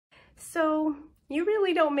So you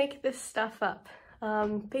really don't make this stuff up.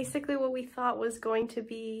 Basically what we thought was going to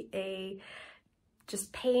be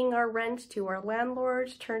just paying our rent to our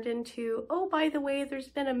landlord turned into, oh, by the way, there's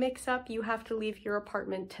been a mix-up, you have to leave your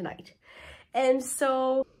apartment tonight. And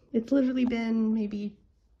so it's literally been maybe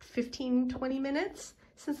 15-20 minutes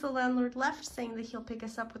since the landlord left, saying that he'll pick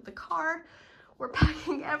us up with the car. We're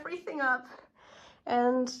packing everything up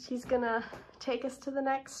and he's gonna take us to the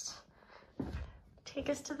next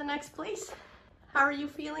place. How are you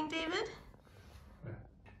feeling, David?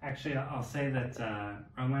 Actually, I'll say that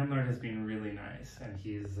our landlord has been really nice, and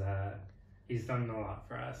he's done a lot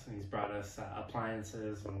for us, and he's brought us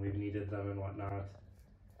appliances when we've needed them and whatnot.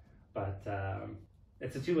 But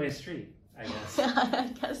it's a two-way street, I guess. I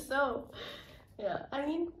guess so. Yeah, I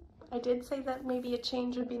mean, I did say that maybe a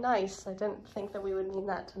change would be nice. I didn't think that we would need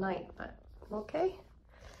that tonight, but okay.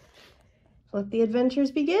 Let the adventures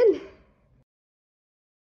begin.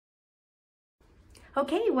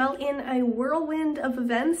 Okay, well, in a whirlwind of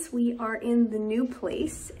events, we are in the new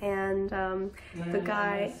place, and the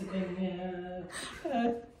guy...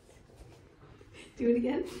 Do it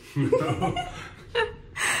again?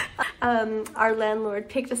 Our landlord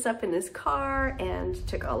picked us up in his car and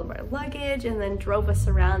took all of our luggage and then drove us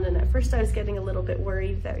around, and at first I was getting a little bit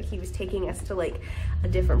worried that he was taking us to like a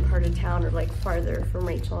different part of town or like farther from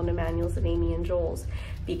Rachel and Emmanuel's and Amy and Joel's,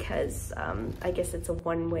 because I guess it's a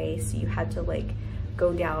one-way, so you had to like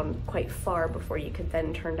go down quite far before you could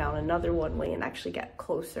then turn down another one-way and actually get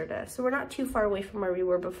closer to, so we're not too far away from where we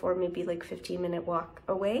were before, maybe like 15-minute walk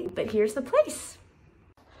away, but here's the place.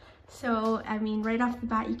 So, I mean, right off the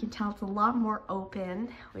bat, you can tell it's a lot more open,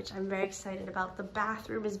 which I'm very excited about. The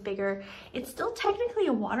bathroom is bigger. It's still technically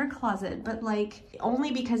a water closet, but like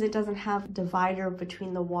only because it doesn't have a divider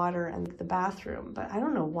between the water and the bathroom. But I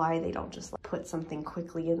don't know why they don't just like, put something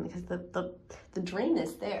quickly in, because the drain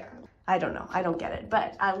is there. I don't know, I don't get it.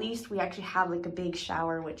 But at least we actually have like a big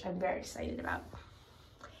shower, which I'm very excited about.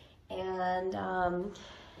 And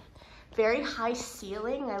very high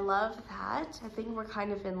ceiling, I love that. I think we're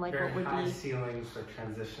kind of in like very what would high be ceilings for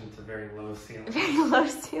transition to very low ceilings. Very low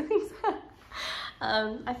ceilings.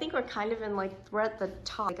 I think we're kind of in like, we're at the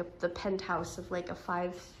top, like the penthouse of like a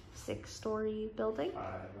 5-6 story building.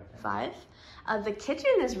 Five. The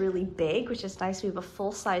kitchen is really big, which is nice. We have a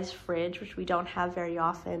full-size fridge, which we don't have very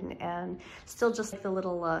often, and still just like the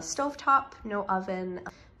little stovetop, no oven.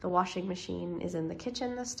 The washing machine is in the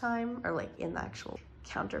kitchen this time, or like in the actual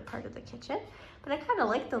counter part of the kitchen. But I kind of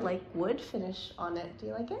like the like wood finish on it. Do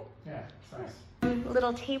you like it? Yeah, it's nice.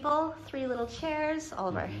 Little table, 3 little chairs, all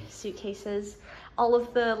of our suitcases. All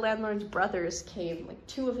of the landlord's brothers came, like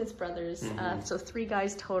 2 of his brothers, so 3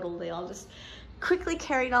 guys total. They all just quickly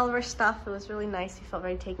carried all of our stuff. It was really nice. We felt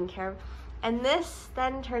very taken care of. And this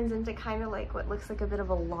then turns into kind of like what looks like a bit of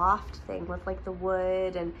a loft thing with like the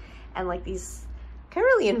wood and like these kind of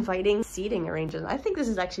really inviting seating arrangements. I think this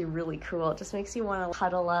is actually really cool. It just makes you want to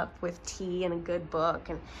cuddle up with tea and a good book.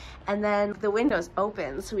 And then the windows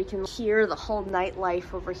open so we can hear the whole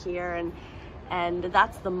nightlife over here. And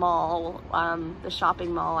that's the mall, the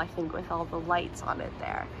shopping mall, I think, with all the lights on it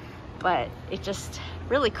there. But it just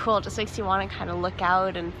really cool. It just makes you want to kind of look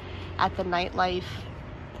out and at the nightlife.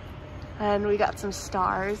 And we got some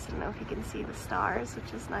stars. I don't know if you can see the stars,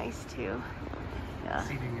 which is nice too. Yeah.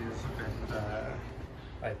 Seating is a bit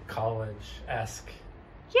like college-esque.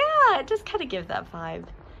 Yeah, it just kind of gives that vibe.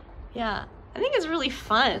 Yeah, I think it's really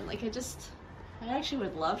fun. Like I actually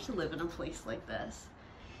would love to live in a place like this.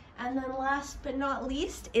 And then last but not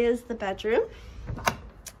least is the bedroom.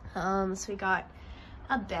 So we got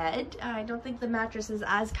a bed. I don't think the mattress is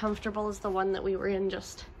as comfortable as the one that we were in,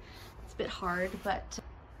 just it's a bit hard, but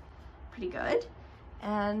pretty good.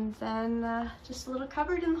 And then just a little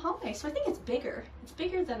cupboard in the hallway. So I think it's bigger. It's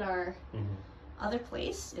bigger than our other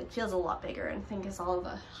place. It feels a lot bigger, and I think it's all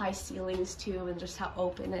the high ceilings too, and just how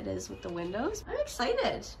open it is with the windows. I'm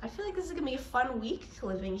excited. I feel like this is gonna be a fun week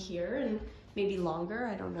living here, and maybe longer,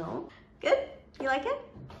 I don't know. Good? You like it?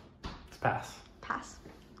 It's pass. Pass.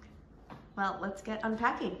 Well, let's get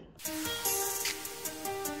unpacking.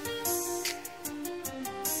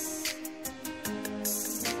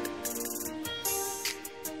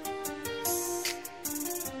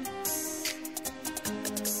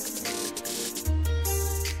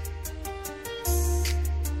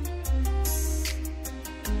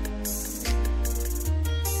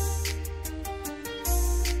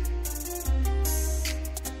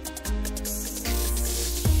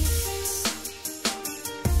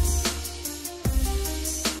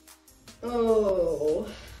 Oh,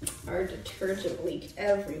 our detergent leaked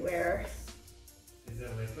everywhere. Is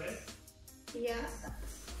it liquid? Yeah.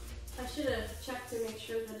 I should have checked to make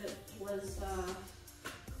sure that it was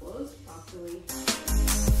closed properly.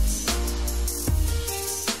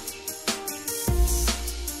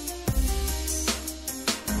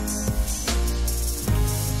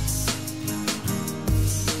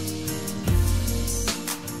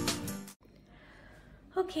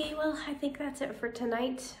 Okay, well, I think that's it for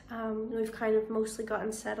tonight. We've kind of mostly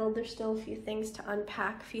gotten settled. There's still a few things to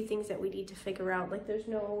unpack, a few things that we need to figure out. Like there's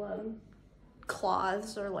no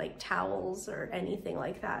cloths or like towels or anything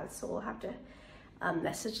like that. So we'll have to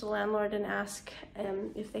message the landlord and ask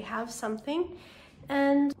if they have something.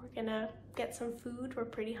 And we're gonna get some food. We're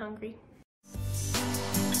pretty hungry.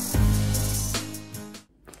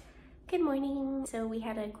 Good morning. So we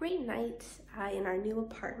had a great night in our new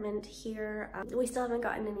apartment here. We still haven't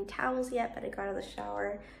gotten any towels yet, but I got out of the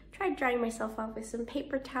shower, tried drying myself off with some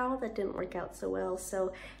paper towel. That didn't work out so well,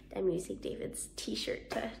 so I'm using David's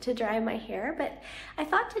t-shirt to dry my hair. But I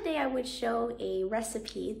thought today I would show a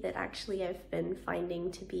recipe that actually I've been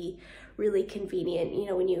finding to be really convenient. You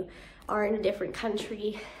know, when you are in a different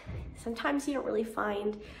country, sometimes you don't really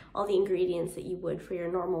find all the ingredients that you would for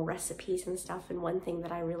your normal recipes and stuff. And one thing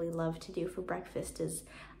that I really love to do for breakfast is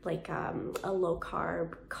like a low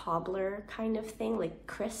carb cobbler kind of thing, like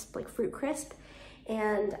crisp, like fruit crisp.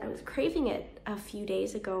 And I was craving it a few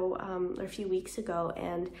days ago, or a few weeks ago,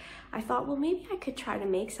 and I thought, well, maybe I could try to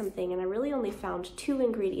make something. And I really only found 2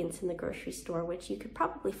 ingredients in the grocery store, which you could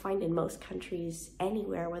probably find in most countries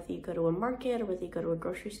anywhere, whether you go to a market or whether you go to a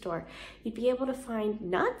grocery store. You'd be able to find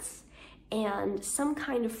nuts and some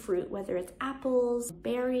kind of fruit, whether it's apples,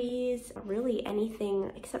 berries, really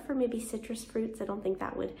anything except for maybe citrus fruits. I don't think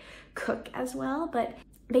that would cook as well, but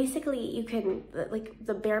basically you can, like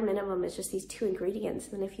the bare minimum is just these 2 ingredients.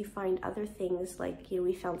 And then if you find other things, like, you know,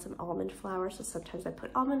 we found some almond flour, so sometimes I put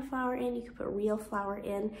almond flour in, you could put real flour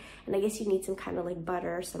in, and I guess you need some kind of like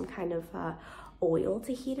butter or some kind of oil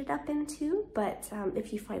to heat it up into. But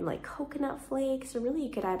if you find like coconut flakes, or really you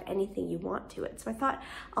could add anything you want to it. So I thought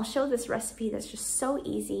I'll show this recipe that's just so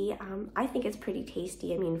easy. I think it's pretty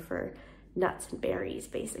tasty. I mean, for nuts and berries,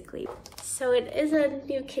 basically. So it is a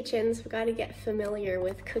new kitchen, so we've got to get familiar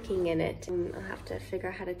with cooking in it. And I'll have to figure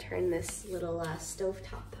out how to turn this little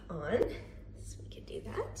stovetop on. So we can do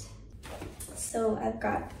that. So I've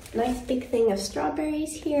got a nice big thing of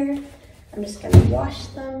strawberries here. I'm just gonna wash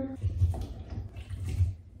them.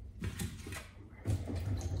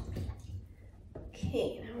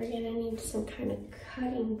 Okay, now we're gonna need some kind of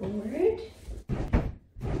cutting board.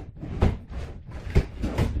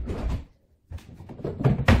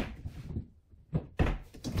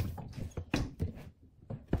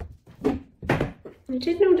 I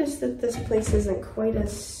did notice that this place isn't quite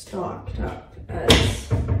as stocked up as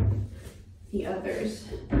the others.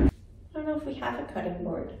 I don't know if we have a cutting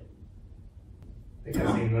board. I think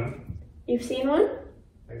I've seen them. You've seen one?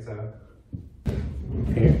 I think so.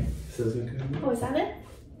 Here, this isn't good. Oh, is that it?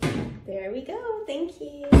 There we go, thank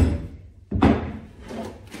you.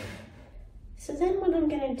 So then what I'm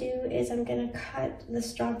gonna do is I'm gonna cut the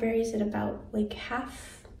strawberries at about like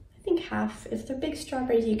half. I think half. If they're big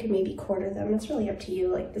strawberries, you can maybe quarter them. It's really up to you.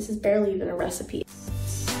 Like, this is barely even a recipe.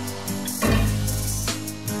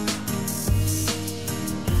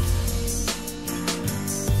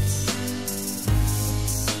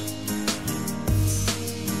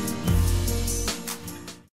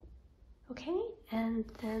 Okay, and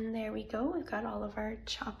then there we go. We've got all of our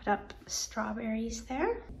chopped up strawberries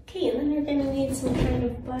there. Okay, and then you're gonna need some kind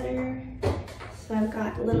of butter. So I've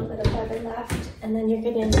got a little bit of butter left, and then you're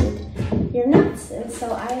gonna need your nuts. And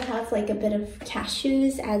so I have like a bit of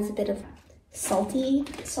cashews, adds a bit of salty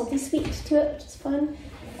sweet to it, which is fun.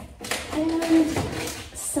 And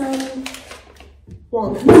some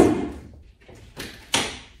walnuts.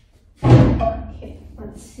 Okay,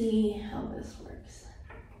 let's see how this works.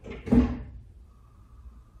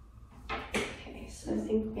 Okay, so I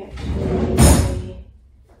think we actually need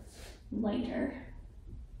a lighter.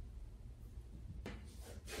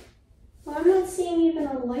 Well, I'm not seeing even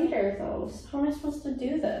a lighter though. So how am I supposed to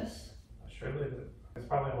do this? Surely there's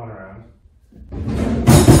probably one around.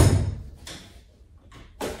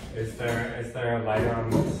 Is there a lighter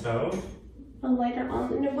on the stove? A lighter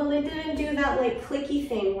on? No, well, it didn't do that like clicky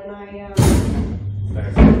thing when I. Is there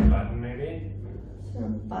a button maybe? A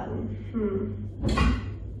button.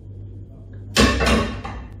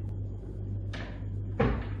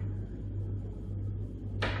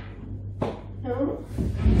 No.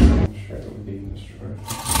 Sure, it would be destroyed.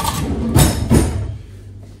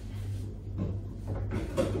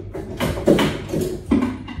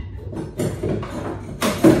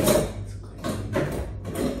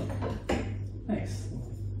 Nice.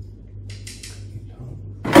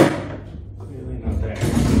 Clearly not.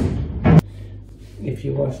 If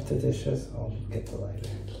you wash the dishes, I'll get the lighter.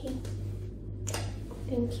 Okay.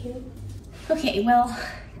 Thank you. Okay, well,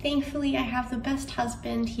 thankfully I have the best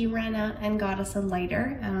husband. He ran out and got us a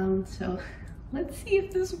lighter. So let's see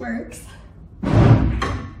if this works.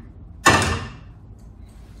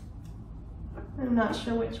 I'm not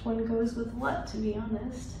sure which one goes with what, to be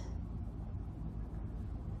honest.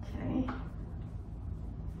 Okay.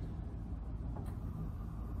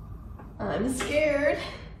 I'm scared.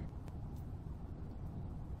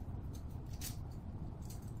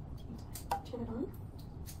 Turn it on.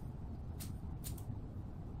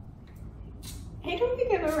 I don't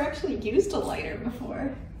think I've ever actually used a lighter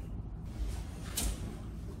before.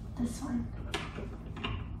 This one.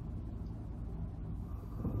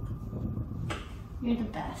 You're the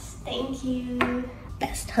best. Thank you.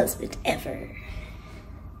 Best husband ever.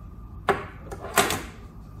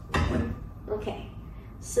 Okay,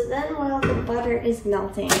 so then while the butter is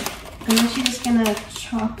melting, I'm actually just gonna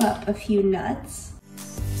chop up a few nuts.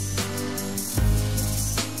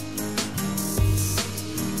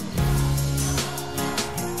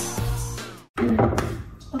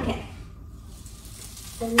 Okay.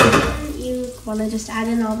 And then you wanna just add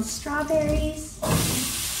in all the strawberries.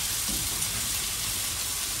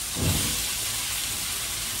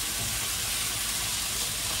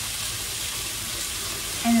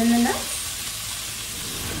 And then the nuts.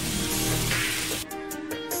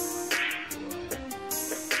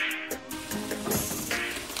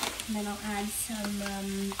 And then I'll add some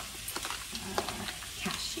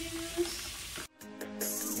cashews.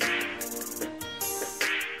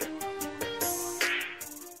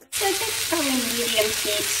 So I think probably medium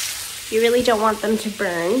heat. You really don't want them to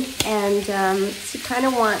burn. And so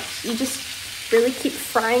you just really keep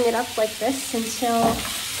frying it up like this until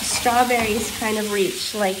the strawberries kind of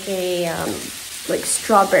reach like a like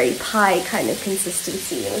strawberry pie kind of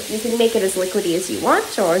consistency. You can make it as liquidy as you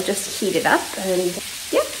want or just heat it up, and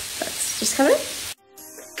yeah, that's just kind of it.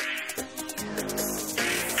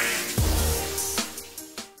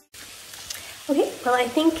 Okay, well I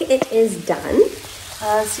think it is done.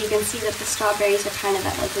 So you can see that the strawberries are kind of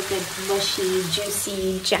at like a good mushy,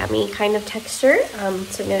 juicy, jammy kind of texture.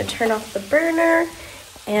 So I'm gonna turn off the burner.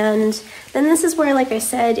 And then this is where, like I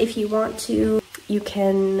said, if you want to, you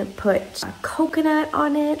can put a coconut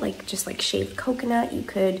on it, like just like shaved coconut. You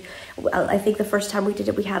could, I think the first time we did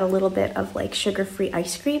it, we had a little bit of like sugar-free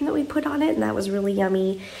ice cream that we put on it, and that was really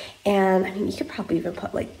yummy. And I mean, you could probably even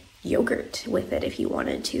put like yogurt with it if you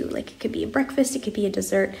wanted to. Like it could be a breakfast, it could be a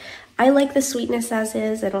dessert. I like the sweetness as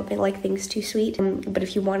is. I don't like things too sweet. But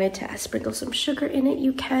if you wanted to sprinkle some sugar in it,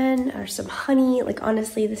 you can, or some honey. Like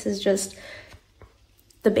honestly, this is just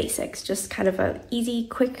the basics, just kind of a easy,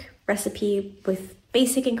 quick recipe with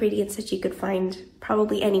basic ingredients that you could find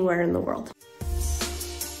probably anywhere in the world.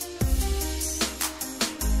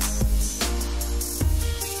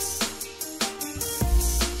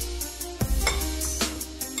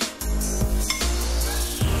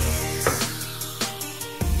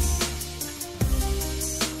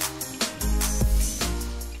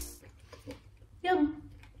 Yum.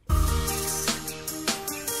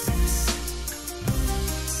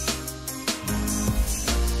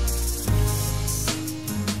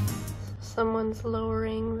 Someone's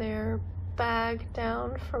lowering their bag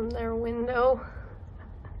down from their window.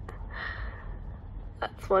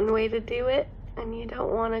 That's one way to do it, and you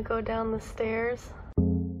don't want to go down the stairs.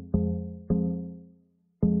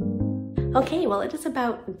 Okay, well it is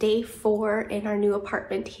about day 4 in our new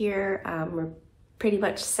apartment here. We're pretty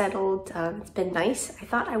much settled. It's been nice. I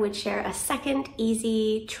thought I would share a second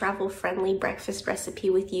easy travel-friendly breakfast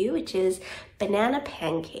recipe with you, which is banana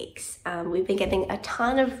pancakes. We've been getting a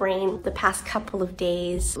ton of rain the past couple of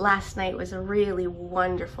days. Last night was a really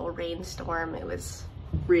wonderful rainstorm. It was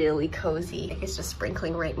really cozy. It's just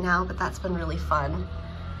sprinkling right now, but that's been really fun.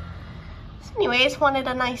 So anyways, wanted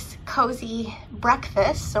a nice cozy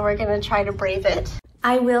breakfast, so we're gonna try to brave it.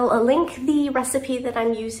 I will link the recipe that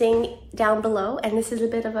I'm using down below, and this is a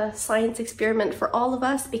bit of a science experiment for all of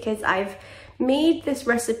us because I've made this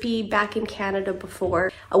recipe back in Canada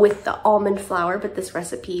before with the almond flour, but this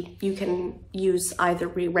recipe you can use either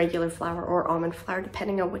regular flour or almond flour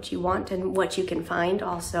depending on what you want and what you can find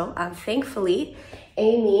also. Thankfully,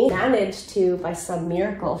 Amy managed to, by some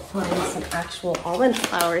miracle, find some actual almond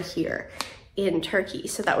flour here in Turkey,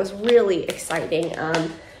 so that was really exciting.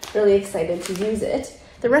 Really excited to use it.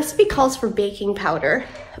 The recipe calls for baking powder,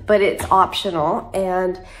 but it's optional,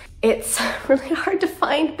 and it's really hard to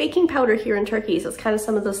find baking powder here in Turkey. So it's kind of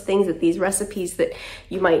some of those things that these recipes that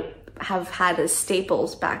you might have had as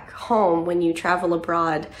staples back home when you travel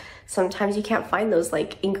abroad. sometimes you can't find those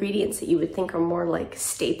like ingredients that you would think are more like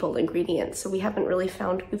staple ingredients. So we haven't really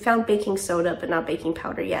found, we found baking soda, but not baking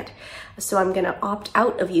powder yet. So I'm gonna opt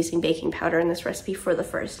out of using baking powder in this recipe for the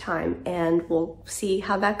first time, and we'll see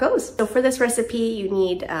how that goes. So for this recipe, you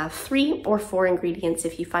need 3 or 4 ingredients.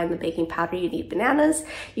 If you find the baking powder, you need bananas,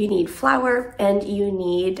 you need flour, and you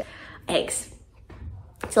need eggs.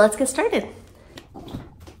 So let's get started.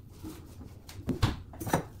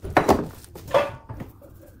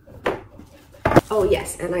 Oh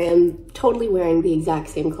yes, and I am totally wearing the exact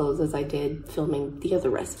same clothes as I did filming the other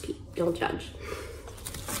recipe. Don't judge.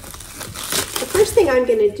 The first thing I'm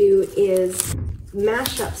gonna do is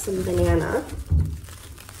mash up some banana.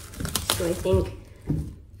 So I think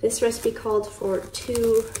this recipe called for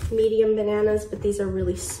 2 medium bananas, but these are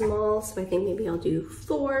really small, so I think maybe I'll do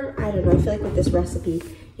 4. I don't know, I feel like with this recipe,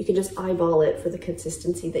 you can just eyeball it for the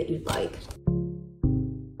consistency that you'd like.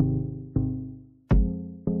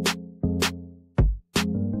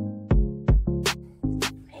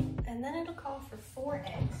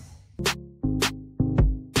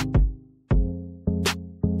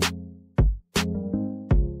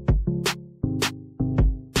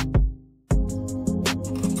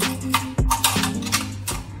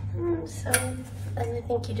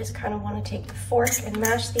 I think you just kind of want to take the fork and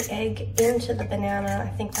mash the egg into the banana. I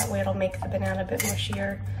think that way it'll make the banana a bit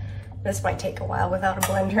mushier. This might take a while without a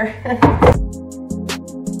blender.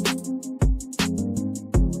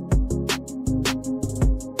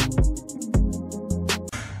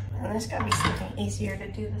 And there's got to be something easier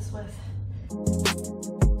to do this with.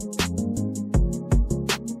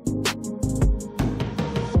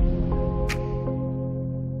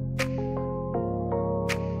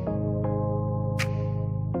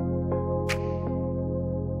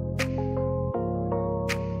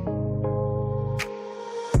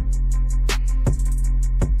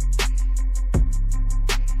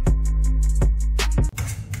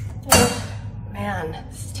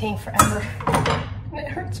 Forever. And it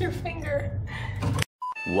hurts your finger.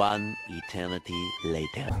 1 eternity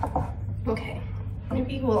later. Okay,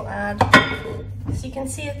 maybe we'll add, so you can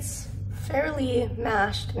see it's fairly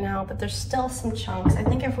mashed now, but there's still some chunks. I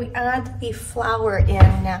think if we add the flour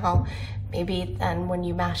in now, maybe then when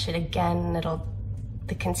you mash it again,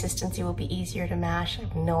 the consistency will be easier to mash. I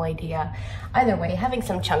have no idea. Either way, having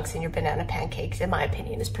some chunks in your banana pancakes, in my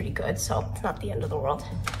opinion, is pretty good, so it's not the end of the world.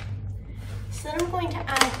 So then I'm going to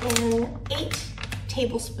add in 8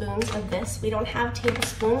 tablespoons of this. We don't have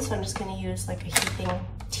tablespoons, so I'm just going to use like a heaping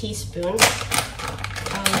teaspoon of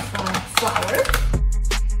flour.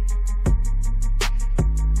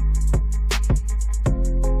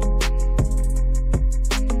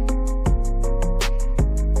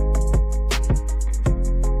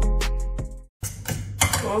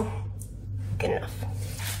 Good enough. I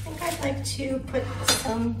think I'd like to put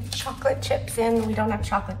some chocolate chips in. We don't have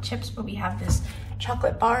chocolate chips, but we have this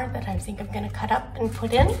chocolate bar that I think I'm gonna cut up and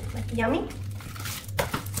put in. Like, yummy.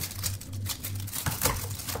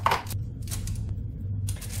 I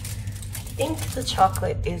think the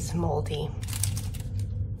chocolate is moldy.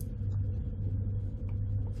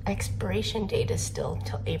 Expiration date is still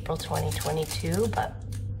till April 2022, but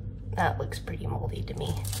that looks pretty moldy to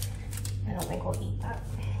me. I don't think we'll eat that.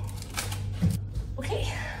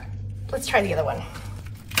 Okay, let's try the other one.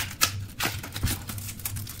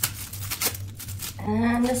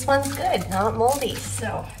 And this one's good, not moldy,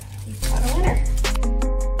 so we've got a winner.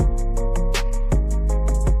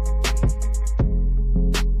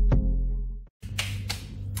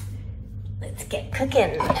 Let's get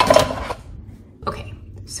cooking. Okay,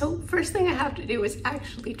 so first thing I have to do is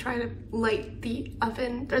actually try to light the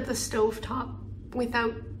oven or the stove top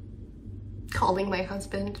without calling my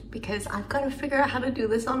husband, because I've got to figure out how to do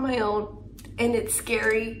this on my own, and it's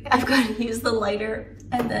scary. I've got to use the lighter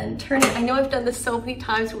and then turn it. I know I've done this so many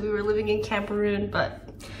times when we were living in Cameroon, but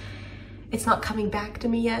it's not coming back to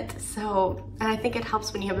me yet. So, and I think it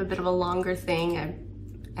helps when you have a bit of a longer thing.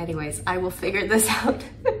 Anyways, I will figure this out.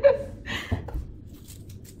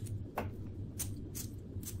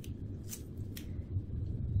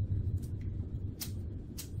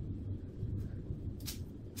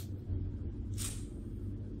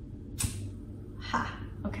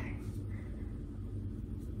 Okay.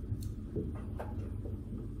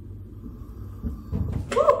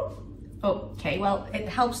 Okay, well, it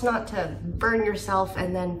helps not to burn yourself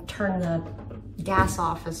and then turn the gas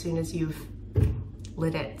off as soon as you've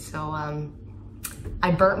lit it. So,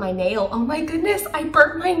 I burnt my nail. Oh my goodness, I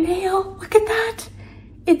burnt my nail. Look at that.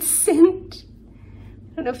 It's singed.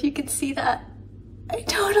 I don't know if you can see that. I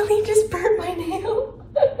totally just burnt my nail.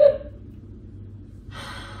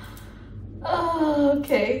 Oh,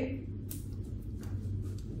 okay.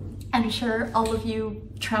 I'm sure all of you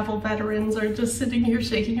travel veterans are just sitting here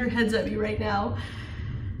shaking your heads at me right now.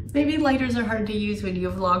 Maybe lighters are hard to use when you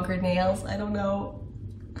have longer nails. I don't know.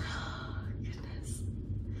 Oh, goodness.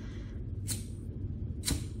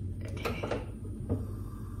 Okay.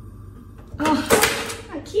 Oh,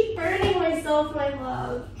 I keep burning myself, my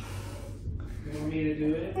love. You want me to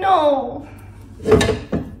do it? No.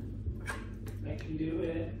 I can do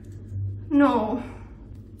it. No.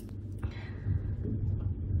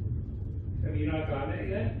 Have you not got it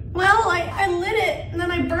yet? Well, I lit it, and then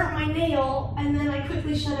I burnt my nail, and then I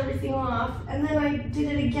quickly shut everything off, and then I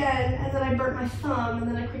did it again, and then I burnt my thumb, and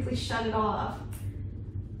then I quickly shut it off.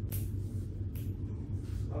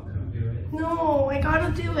 I'll come do it. No, I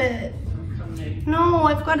gotta do it. I'll come make. No,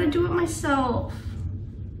 I've gotta do it myself.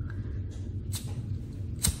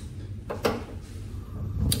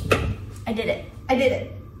 I did it. I did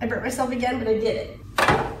it. I burnt myself again, but I did it.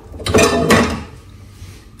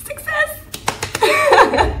 Success!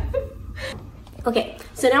 Okay,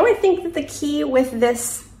 so now I think that the key with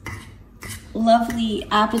this lovely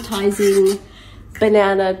appetizing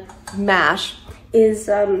banana mash is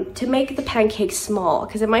to make the pancakes small,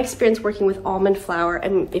 because in my experience working with almond flour,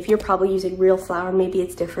 and if you're probably using real flour, maybe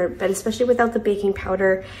it's different, but especially without the baking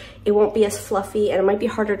powder, it won't be as fluffy and it might be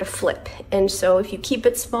harder to flip. And so if you keep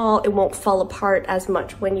it small, it won't fall apart as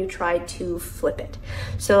much when you try to flip it.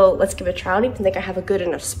 So let's give it a try. I don't even think I have a good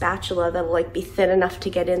enough spatula that'll like be thin enough to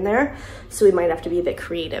get in there. So we might have to be a bit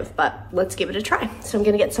creative, but let's give it a try. So I'm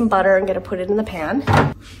gonna get some butter. I'm gonna put it in the pan.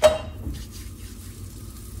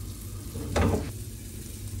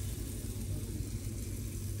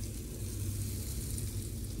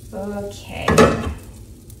 Okay,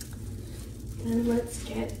 then let's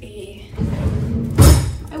get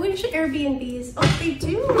I wish Airbnbs, oh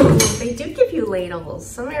they do give you ladles.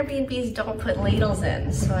 Some Airbnbs don't put ladles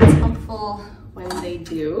in, so it's helpful when they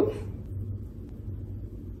do.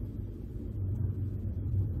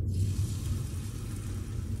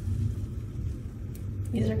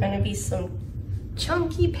 These are gonna be some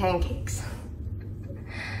chunky pancakes.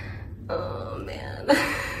 Oh man.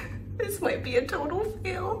 This might be a total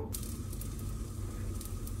fail.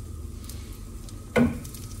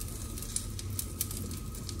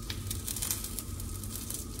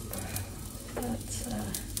 That's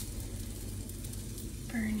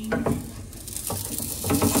burning.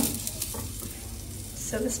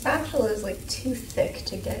 So the spatula is like too thick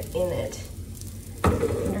to get in it. I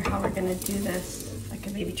wonder how we're gonna do this. I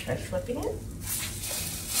could maybe try flipping it.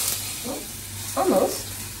 Oh, almost.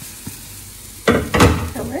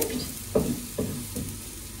 That worked.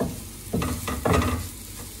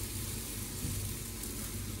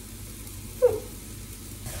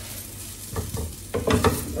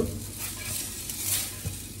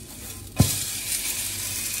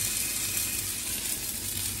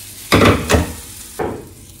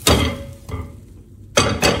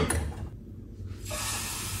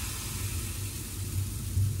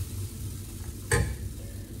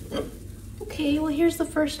 Okay, well here's the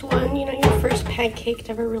first one. You know, your first pancake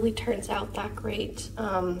never really turns out that great.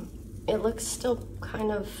 It looks still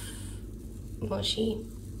kind of mushy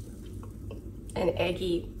and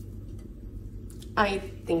eggy. I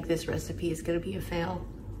think this recipe is gonna be a fail.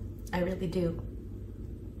 I really do.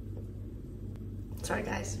 Sorry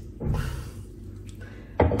guys.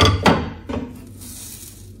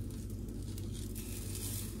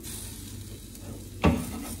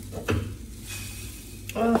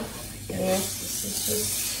 Oh. Yes, this is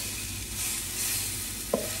just...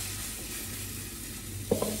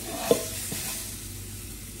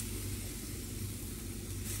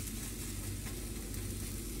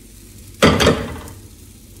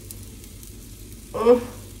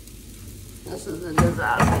 This is a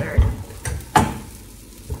disaster.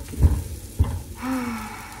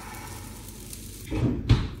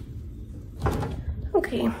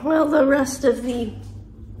 Okay, well the rest of the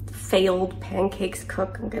failed pancakes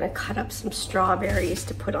cook. I'm gonna cut up some strawberries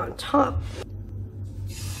to put on top.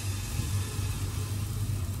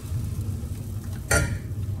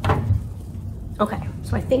 Okay,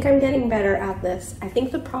 so I think I'm getting better at this. I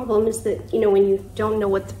think the problem is that, you know, when you don't know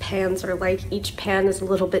what the pans are like, each pan is a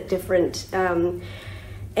little bit different.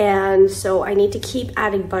 And so I need to keep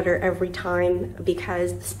adding butter every time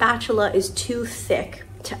because the spatula is too thick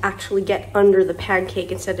to actually get under the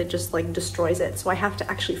pancake. Instead it just like destroys it. So I have to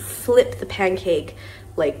actually flip the pancake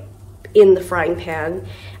like in the frying pan.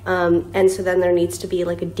 And so then there needs to be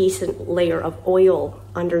like a decent layer of oil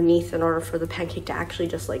underneath in order for the pancake to actually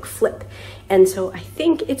just like flip. And so I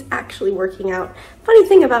think it's actually working out. Funny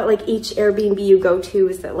thing about like each Airbnb you go to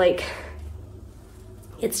is that like,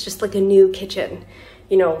 it's just like a new kitchen.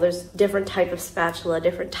 you know, there's different type of spatula,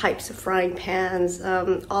 different types of frying pans,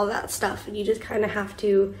 all that stuff. And you just kind of have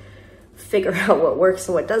to figure out what works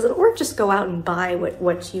and what doesn't, or just go out and buy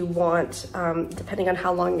what you want, depending on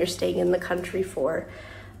how long you're staying in the country for.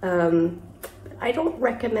 I don't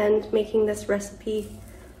recommend making this recipe.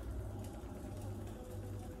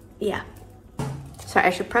 Yeah. Sorry, I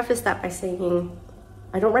should preface that by saying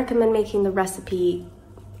I don't recommend making the recipe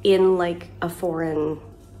in like a foreign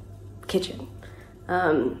kitchen.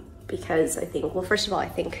 Because I think, well, first of all, I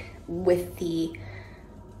think with the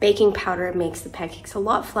baking powder, it makes the pancakes a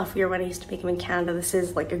lot fluffier. When I used to make them in Canada, this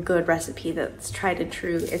is like a good recipe that's tried and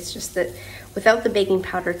true. It's just that without the baking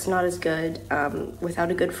powder, it's not as good. Without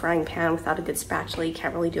a good frying pan, without a good spatula, you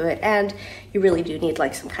can't really do it. And you really do need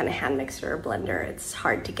like some kind of hand mixer or blender. It's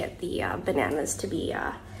hard to get the bananas to be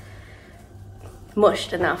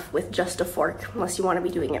mushed enough with just a fork, unless you want to be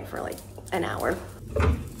doing it for like an hour.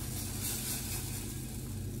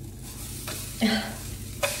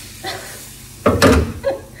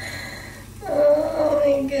 Oh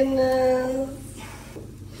my goodness.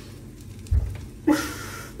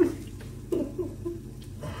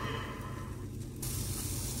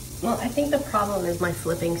 Well, I think the problem is my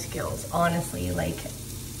flipping skills, honestly. Like,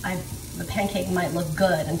 the pancake might look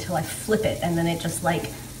good until I flip it, and then it just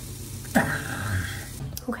like,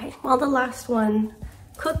 Okay, while the last one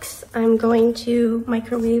cooks, I'm going to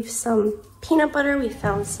microwave some peanut butter. We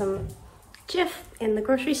found some Jif in the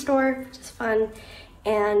grocery store, which is fun.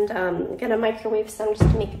 And I'm gonna microwave some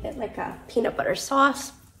just to make it like a peanut butter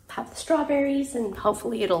sauce, have the strawberries, and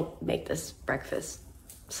hopefully it'll make this breakfast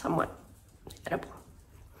somewhat edible.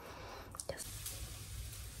 Yes.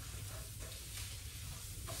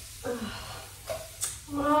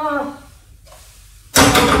 Oh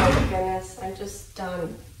my goodness, I'm just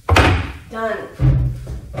done. Done.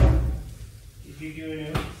 Did you do an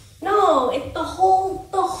oops? No, the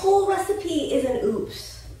whole recipe is an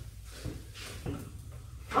oops.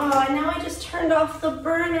 Oh, and now I just turned off the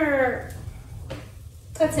burner.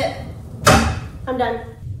 That's it. I'm done.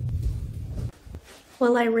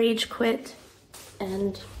 Well, I rage quit,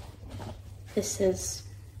 and this is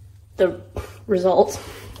the result.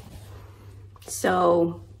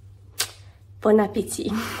 So, bon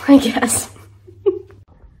appetit, I guess.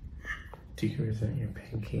 Do you resent your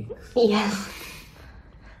pancakes? Yes.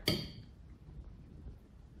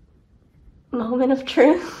 Moment of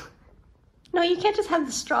truth. No, you can't just have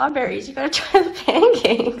the strawberries. You gotta try the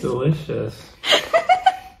pancakes. Delicious.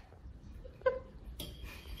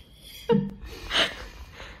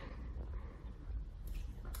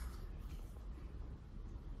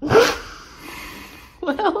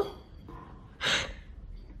 Well,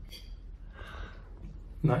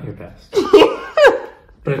 not your best.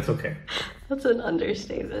 But it's okay. That's an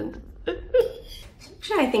understatement.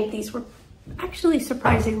 Actually, I think these were actually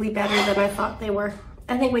surprisingly better than I thought they were.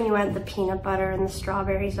 I think when you add the peanut butter and the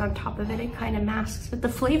strawberries on top of it, it kind of masks, but the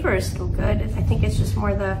flavor is still good. I think it's just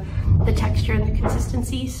more the texture and the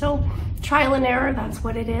consistency. So trial and error, that's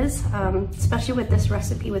what it is. Especially with this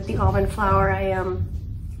recipe with the almond flour. I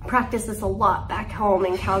practice this a lot back home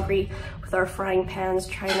in Calgary with our frying pans,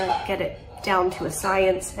 trying to get it down to a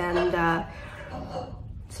science. And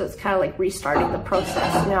so it's kind of like restarting the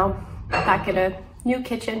process now, back in a new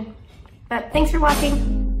kitchen. But thanks for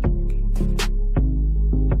watching.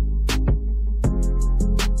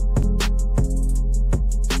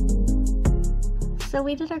 So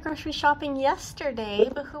we did our grocery shopping yesterday,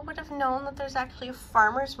 but who would have known that there's actually a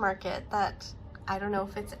farmer's market that, I don't know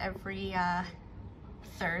if it's every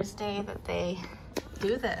Thursday that they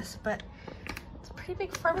do this, but it's a pretty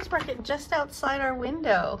big farmer's market just outside our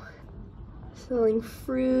window. Selling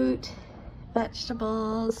fruit,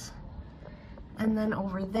 vegetables, and then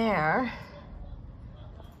over there,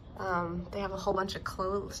 they have a whole bunch of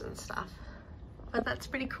clothes and stuff. But that's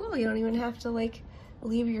pretty cool. You don't even have to like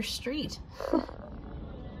leave your street.